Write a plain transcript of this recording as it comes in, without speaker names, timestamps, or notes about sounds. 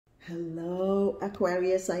Hello,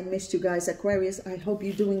 Aquarius. I missed you guys. Aquarius, I hope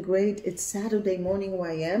you're doing great. It's Saturday morning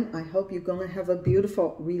where I am. I hope you're going to have a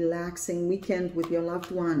beautiful, relaxing weekend with your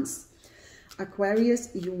loved ones. Aquarius,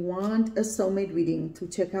 you want a soulmate reading to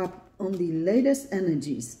check up on the latest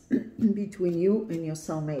energies between you and your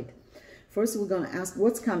soulmate. First, we're going to ask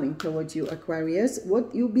what's coming towards you, Aquarius,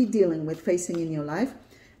 what you'll be dealing with, facing in your life,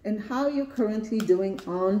 and how you're currently doing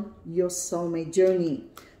on your soulmate journey.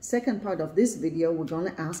 Second part of this video, we're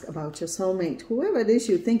going to ask about your soulmate. Whoever it is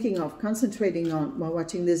you're thinking of concentrating on while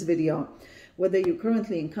watching this video, whether you're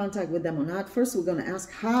currently in contact with them or not. First, we're going to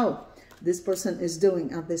ask how this person is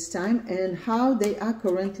doing at this time and how they are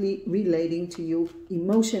currently relating to you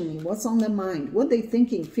emotionally. What's on their mind? What they're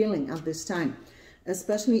thinking, feeling at this time,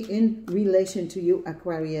 especially in relation to you,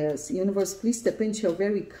 Aquarius. Universe, please step into your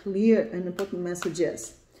very clear and important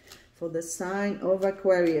messages for the sign of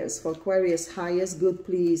Aquarius. For Aquarius, highest good,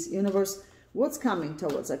 please. Universe, what's coming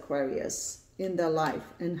towards Aquarius in their life?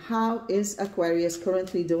 And how is Aquarius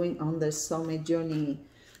currently doing on this soulmate journey?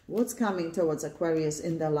 What's coming towards Aquarius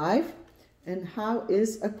in their life? And how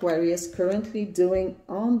is Aquarius currently doing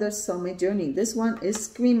on their soulmate journey? This one is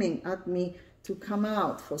screaming at me to come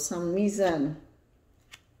out for some reason.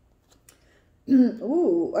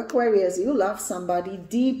 Ooh, Aquarius, you love somebody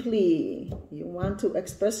deeply. You want to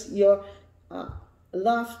express your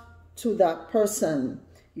love to that person.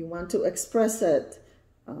 You want to express it.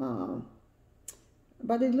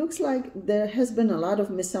 But it looks like there has been a lot of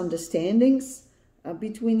misunderstandings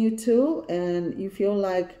between you two, and you feel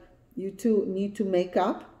like you two need to make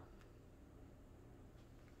up.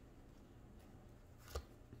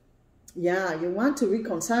 Yeah, you want to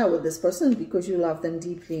reconcile with this person because you love them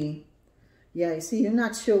deeply. Yeah, you see, you're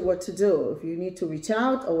not sure what to do. If you need to reach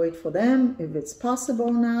out or wait for them, if it's possible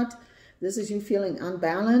or not. This is you feeling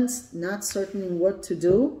unbalanced, not certain what to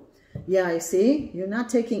do. Yeah, you see, you're not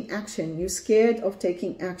taking action. You're scared of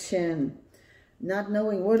taking action. Not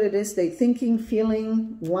knowing what it is they're thinking,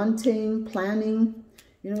 feeling, wanting, planning.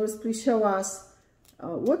 Universe, please show us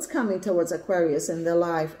what's coming towards Aquarius in their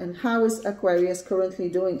life and how is Aquarius currently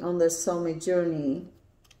doing on this soulmate journey.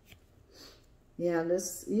 Yeah,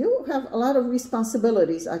 you have a lot of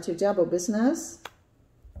responsibilities at your job or business,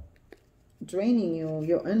 draining you,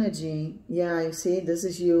 your energy. Yeah, you see, this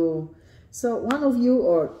is you. So one of you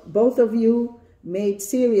or both of you made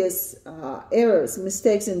serious errors,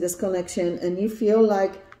 mistakes in this connection, and you feel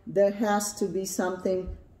like there has to be something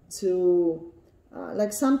to,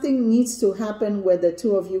 like something needs to happen where the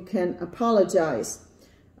two of you can apologize.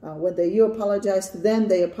 Whether you apologize to them,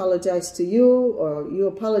 they apologize to you, or you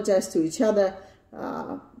apologize to each other.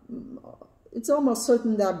 It's almost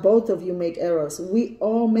certain that both of you made errors. We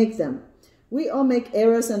all make them. We all make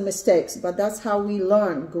errors and mistakes, but that's how we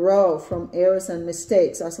learn, grow from errors and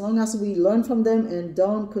mistakes. As long as we learn from them and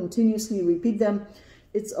don't continuously repeat them,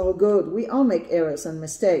 it's all good. We all make errors and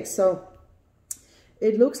mistakes. So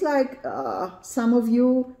it looks like some of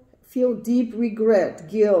you feel deep regret,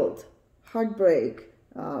 guilt, heartbreak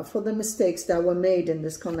for the mistakes that were made in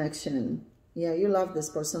this connection. Yeah, you love this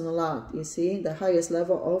person a lot, you see, the highest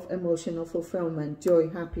level of emotional fulfillment, joy,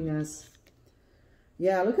 happiness.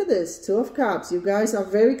 Yeah, look at this, Two of Cups. You guys are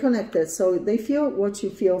very connected, so they feel what you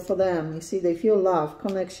feel for them. You see, they feel love,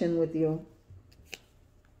 connection with you.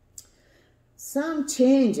 Some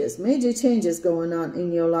changes, major changes going on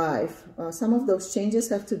in your life. Some of those changes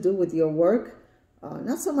have to do with your work.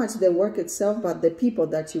 Not so much the work itself, but the people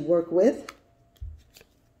that you work with.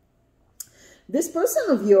 This person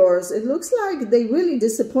of yours, it looks like they really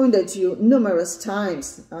disappointed you numerous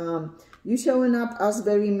times. You showing up as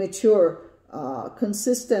very mature,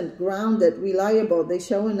 consistent, grounded, reliable. They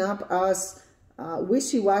showing up as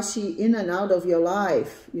wishy-washy in and out of your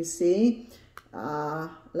life, you see.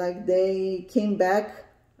 Like they came back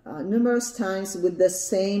numerous times with the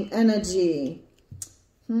same energy.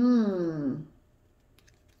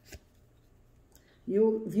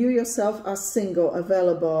 You view yourself as single,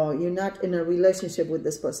 available. You're not in a relationship with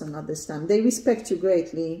this person at this time. They respect you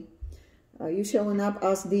greatly. You're showing up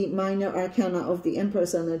as the minor arcana of the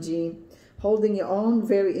Empress energy, holding your own,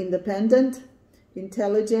 very independent,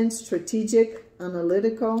 intelligent, strategic,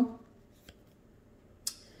 analytical.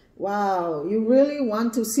 Wow, you really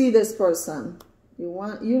want to see this person.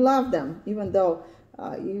 You love them, even though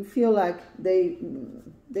you feel like they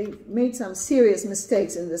made some serious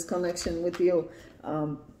mistakes in this connection with you.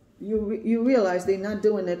 You realize they're not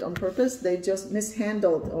doing it on purpose. They just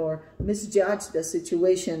mishandled or misjudged the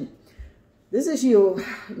situation. This is you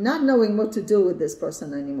not knowing what to do with this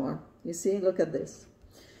person anymore. You see, look at this.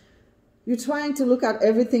 You're trying to look at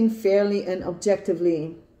everything fairly and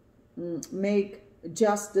objectively. Make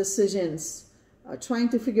just decisions. trying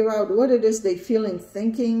to figure out what it is they feel and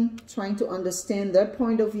thinking, trying to understand their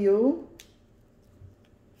point of view.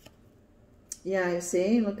 Yeah, you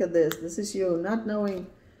see, look at this. This is you not knowing.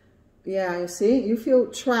 Yeah, you see, you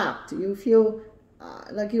feel trapped. You feel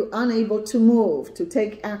like you're unable to move, to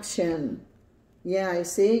take action. Yeah, you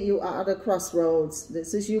see, you are at a crossroads.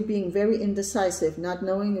 This is you being very indecisive, not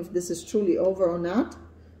knowing if this is truly over or not.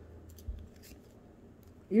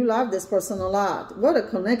 You love this person a lot. What a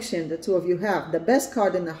connection the two of you have. The best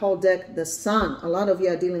card in the whole deck, the Sun. A lot of you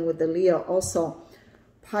are dealing with the Leo, also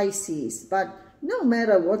Pisces. But no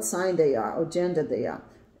matter what sign they are or gender they are,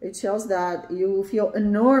 it shows that you feel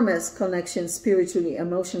enormous connection spiritually,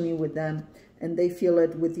 emotionally with them. And they feel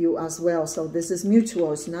it with you as well. So this is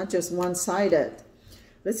mutual. It's not just one-sided.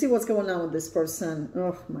 Let's see what's going on with this person.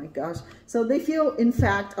 Oh my gosh. So they feel, in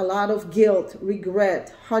fact, a lot of guilt,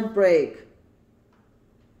 regret, heartbreak.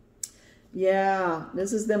 Yeah,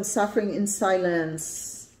 this is them suffering in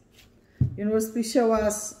silence. Universe, please show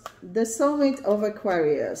us the soulmate of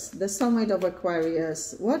Aquarius. The soulmate of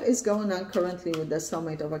Aquarius. What is going on currently with the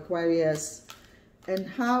soulmate of Aquarius? And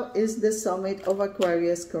how is the soulmate of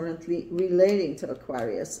Aquarius currently relating to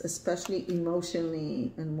Aquarius, especially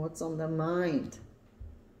emotionally, and what's on their mind?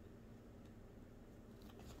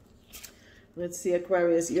 Let's see,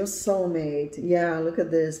 Aquarius, your soulmate. Yeah, look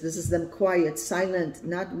at this. This is them quiet, silent,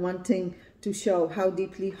 not wanting to show how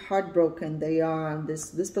deeply heartbroken they are.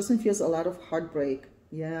 This person feels a lot of heartbreak.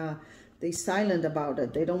 Yeah, they're silent about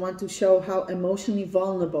it. They don't want to show how emotionally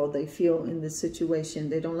vulnerable they feel in this situation.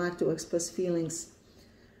 They don't like to express feelings.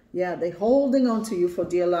 Yeah, they're holding on to you for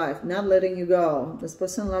dear life, not letting you go. This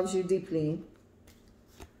person loves you deeply.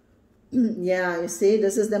 Yeah, you see,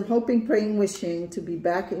 this is them hoping, praying, wishing to be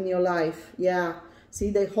back in your life. Yeah,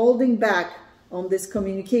 see, they're holding back on this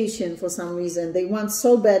communication for some reason. They want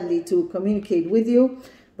so badly to communicate with you,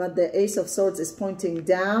 but the Ace of Swords is pointing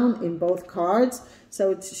down in both cards.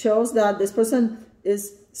 So it shows that this person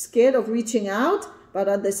is scared of reaching out, but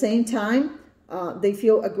at the same time, they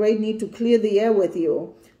feel a great need to clear the air with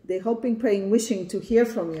you. They're hoping, praying, wishing to hear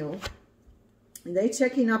from you. And they're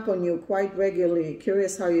checking up on you quite regularly,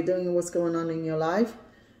 curious how you're doing and what's going on in your life.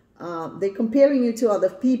 They're comparing you to other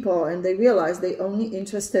people, and they realize they're only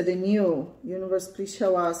interested in you. Universe, please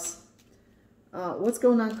show us what's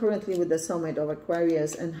going on currently with the soulmate of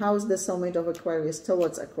Aquarius, and how is the soulmate of Aquarius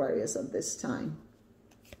towards Aquarius at this time.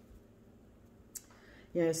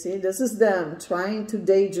 Yeah, see, this is them trying to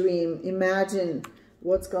daydream, imagine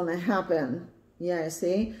what's going to happen. Yeah,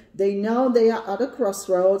 see, they know they are at a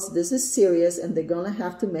crossroads. This is serious, and they're going to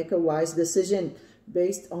have to make a wise decision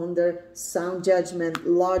based on their sound judgment,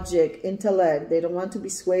 logic, intellect. They don't want to be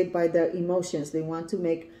swayed by their emotions. They want to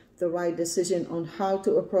make the right decision on how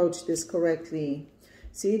to approach this correctly.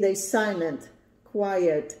 See, they're silent,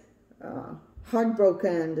 quiet,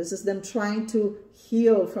 heartbroken. This is them trying to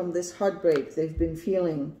heal from this heartbreak they've been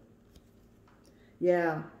feeling.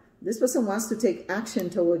 Yeah. This person wants to take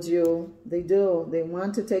action towards you. They do. They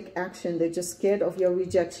want to take action. They're just scared of your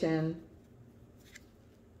rejection.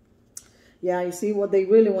 Yeah, you see, what they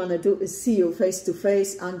really want to do is see you face to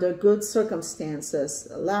face under good circumstances.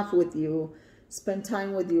 Laugh with you. Spend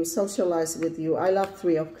time with you. Socialize with you. I love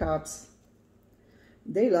Three of Cups.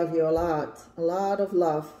 They love you a lot. A lot of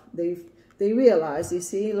love. They realize, you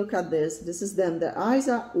see, look at this. This is them. Their eyes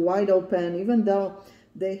are wide open, even though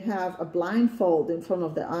they have a blindfold in front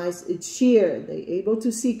of their eyes. It's sheer. They're able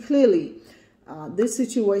to see clearly this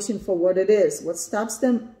situation for what it is. What stops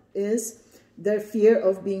them is their fear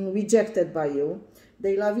of being rejected by you.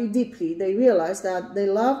 They love you deeply. They realize that the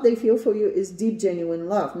love they feel for you is deep, genuine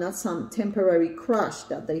love, not some temporary crush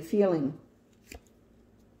that they're feeling.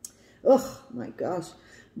 Oh my gosh.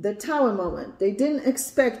 The Tower moment. They didn't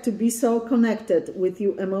expect to be so connected with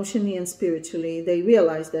you emotionally and spiritually. They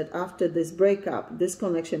realized that after this breakup, this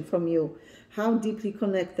connection from you, how deeply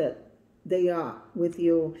connected they are with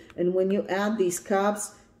you. And when you add these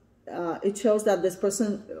cups, it shows that this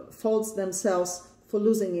person faults themselves for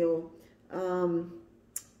losing you.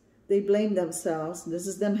 They blame themselves. This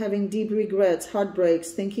is them having deep regrets,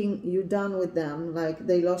 heartbreaks, thinking you're done with them, like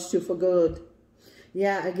they lost you for good.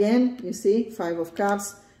 Yeah, again, you see, Five of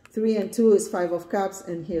Cups. 3 and 2 is Five of Cups,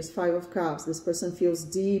 and here's Five of Cups. This person feels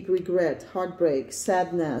deep regret, heartbreak,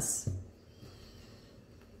 sadness.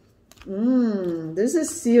 This is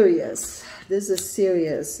serious. This is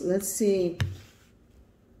serious. Let's see.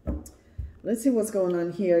 Let's see what's going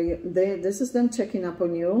on here. This is them checking up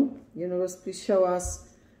on you. Universe, please show us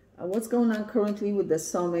what's going on currently with the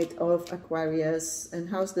soulmate of Aquarius, and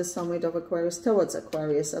how's the soulmate of Aquarius towards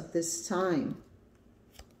Aquarius at this time.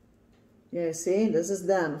 Yeah, see, this is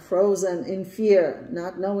them, frozen in fear,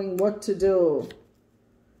 not knowing what to do.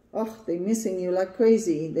 Oh, they're missing you like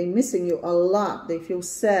crazy. They're missing you a lot. They feel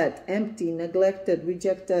sad, empty, neglected,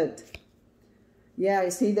 rejected. Yeah,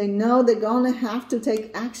 you see, they know they're gonna have to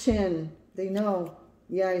take action. They know.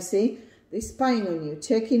 Yeah, you see, they're spying on you,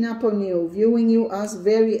 checking up on you, viewing you as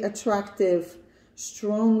very attractive,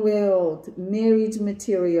 strong-willed, marriage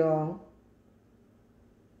material,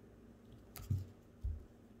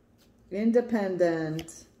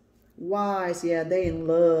 independent, wise. Yeah, they in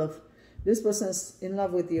love. This person's in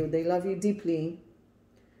love with you. They love you deeply.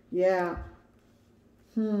 Yeah.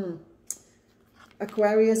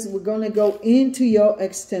 Aquarius, we're going to go into your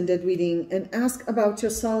extended reading and ask about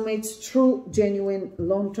your soulmate's true, genuine,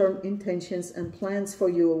 long-term intentions and plans for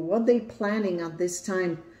you. What they planning at this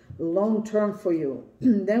time long-term for you.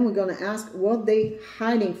 Then we're going to ask what they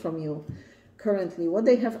hiding from you currently, what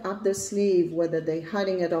they have up their sleeve, whether they're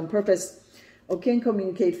hiding it on purpose or can't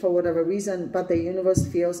communicate for whatever reason, but the universe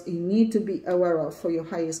feels you need to be aware of for your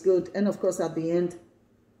highest good. And of course, at the end,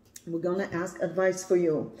 we're going to ask advice for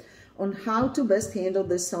you on how to best handle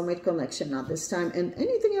this soulmate connection at this time and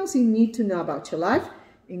anything else you need to know about your life,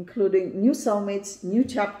 including new soulmates, new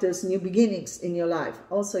chapters, new beginnings in your life.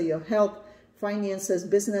 Also your health, finances,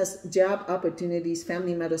 business, job opportunities,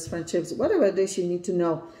 family matters, friendships, whatever it is you need to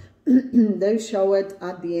know. They'll show it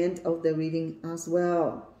at the end of the reading as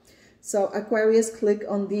well. So Aquarius, click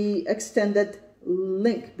on the extended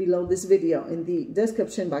link below this video in the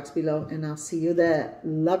description box below, and I'll see you there.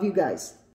 Love you guys.